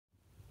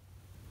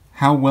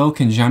How well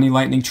can Johnny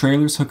Lightning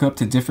trailers hook up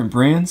to different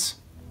brands?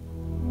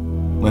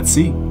 Let's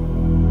see.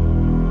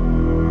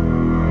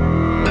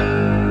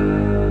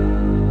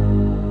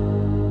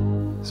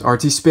 So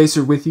RT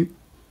Spacer with you.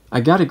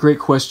 I got a great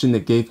question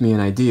that gave me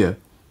an idea.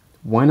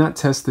 Why not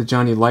test the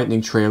Johnny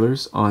Lightning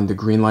trailers on the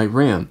Greenlight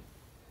Ram?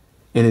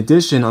 In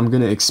addition, I'm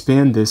going to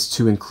expand this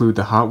to include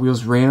the Hot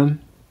Wheels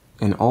Ram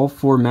and all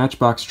 4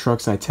 Matchbox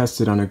trucks I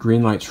tested on a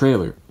Greenlight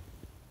trailer.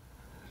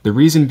 The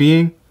reason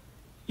being,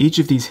 each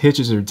of these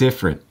hitches are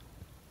different.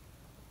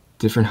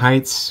 Different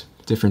heights,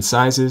 different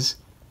sizes.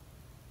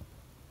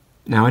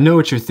 Now I know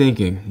what you're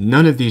thinking,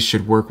 none of these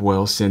should work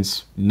well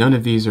since none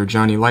of these are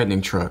Johnny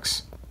Lightning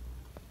trucks.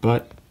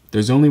 But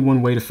there's only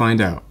one way to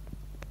find out.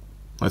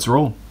 Let's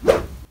roll.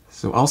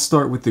 So I'll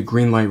start with the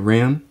Greenlight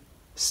Ram,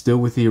 still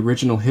with the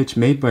original hitch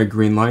made by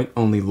Greenlight,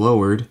 only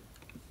lowered.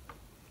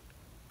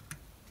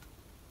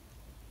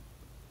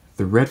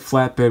 The red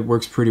flatbed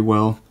works pretty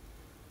well.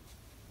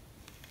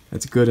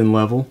 That's good and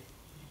level.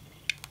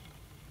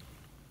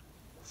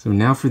 So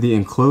now for the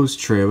enclosed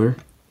trailer.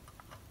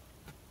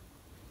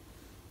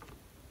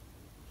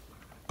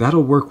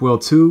 That'll work well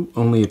too,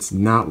 only it's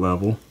not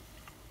level.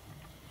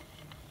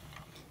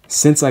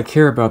 Since I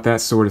care about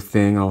that sort of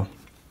thing, I'll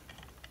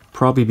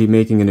probably be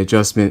making an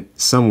adjustment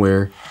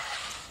somewhere.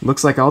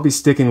 Looks like I'll be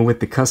sticking with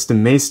the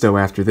custom Maisto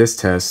after this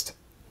test.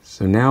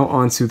 So now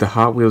onto the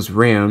Hot Wheels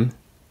Ram.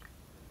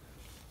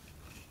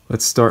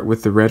 Let's start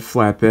with the red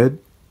flatbed.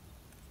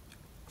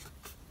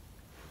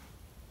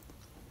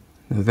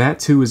 Now that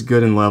too is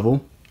good and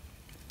level.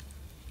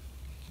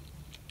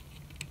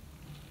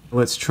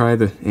 Let's try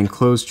the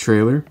enclosed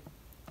trailer.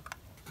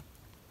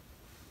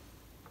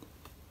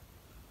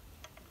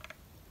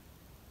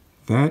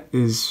 That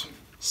is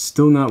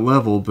still not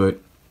level,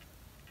 but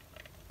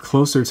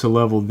closer to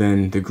level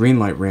than the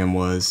Greenlight Ram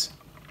was.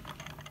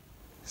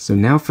 So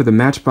now for the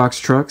Matchbox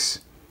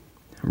trucks.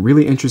 I'm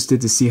really interested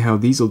to see how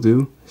these will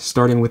do,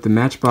 starting with the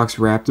Matchbox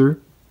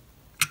Raptor.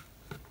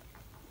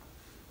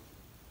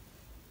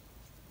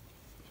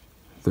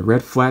 The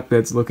red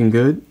flatbed's looking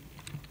good.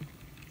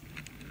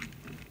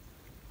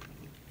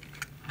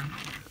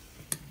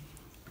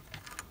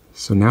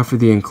 So now for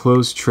the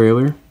enclosed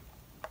trailer.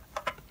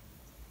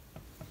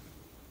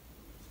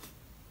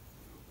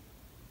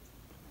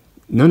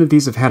 None of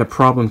these have had a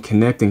problem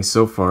connecting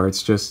so far,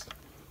 it's just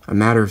a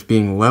matter of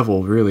being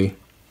level, really.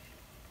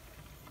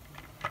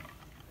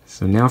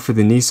 So now for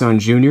the Nissan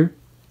Junior.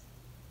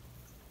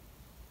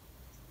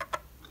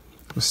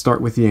 We'll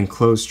start with the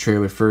enclosed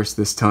trailer first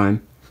this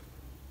time.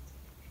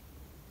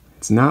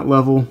 It's not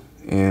level,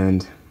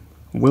 and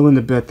I'm willing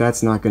to bet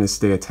that's not going to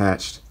stay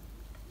attached.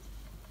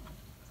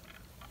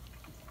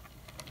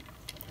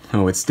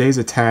 Oh, it stays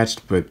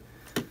attached, but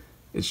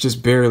it's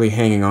just barely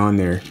hanging on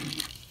there.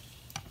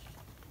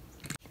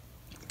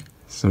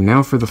 So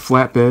now for the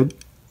flatbed.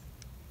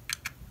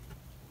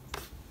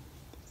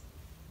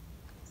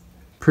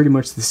 Pretty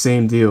much the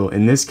same deal.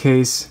 In this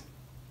case,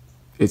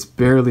 it's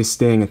barely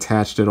staying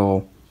attached at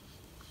all.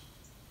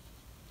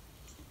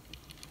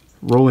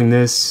 Rolling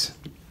this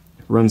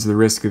runs the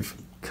risk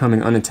of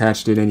coming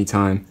unattached at any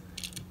time.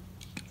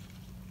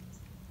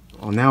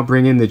 I'll now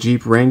bring in the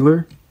Jeep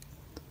Wrangler.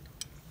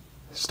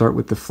 Start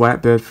with the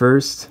flatbed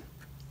first.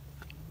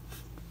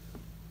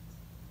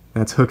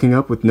 That's hooking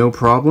up with no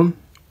problem.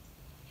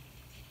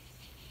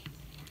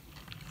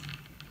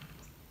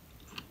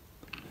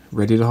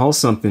 Ready to haul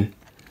something.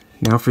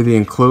 Now for the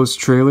enclosed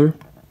trailer.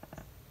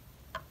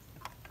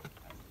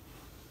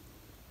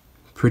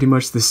 Pretty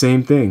much the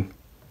same thing.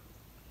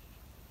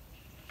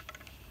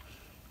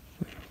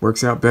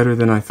 Works out better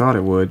than I thought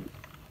it would.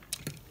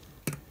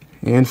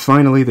 And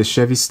finally the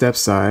Chevy step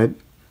side.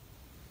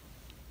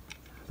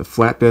 The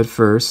flatbed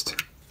first.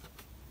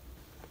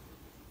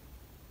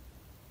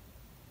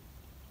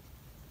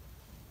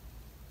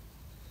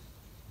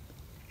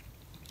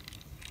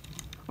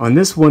 On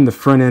this one, the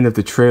front end of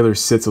the trailer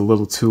sits a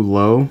little too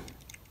low.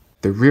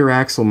 The rear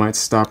axle might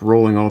stop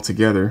rolling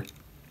altogether.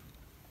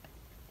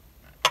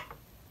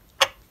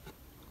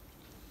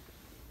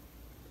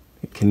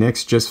 It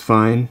connects just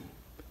fine.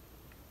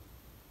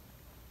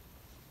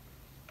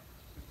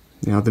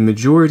 Now the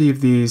majority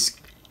of these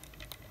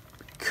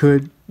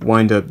could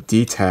wind up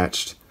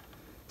detached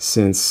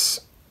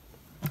since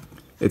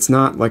it's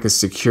not like a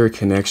secure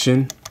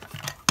connection.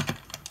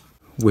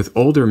 With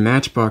older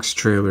Matchbox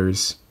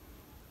trailers,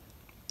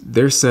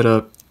 they're set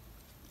up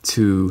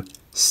to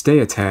stay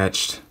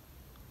attached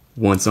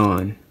once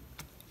on.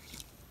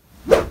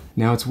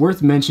 Now it's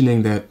worth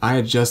mentioning that I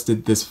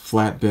adjusted this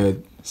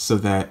flatbed so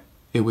that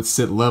it would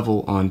sit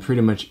level on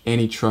pretty much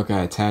any truck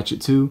I attach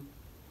it to.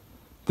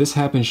 This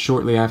happened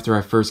shortly after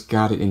I first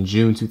got it in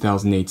June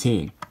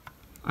 2018.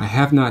 I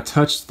have not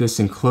touched this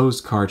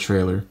enclosed car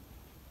trailer,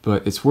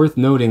 but it's worth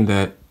noting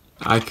that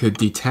I could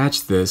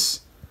detach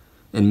this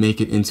and make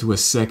it into a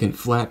second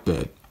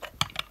flatbed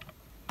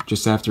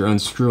just after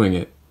unscrewing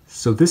it.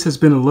 So this has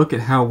been a look at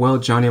how well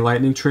Johnny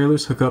Lightning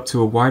trailers hook up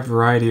to a wide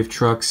variety of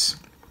trucks,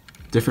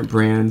 different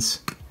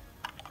brands.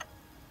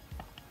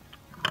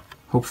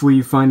 Hopefully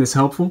you find this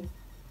helpful.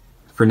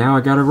 For now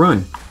I gotta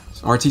run.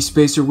 RT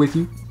Spacer with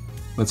you.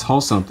 Let's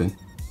haul something.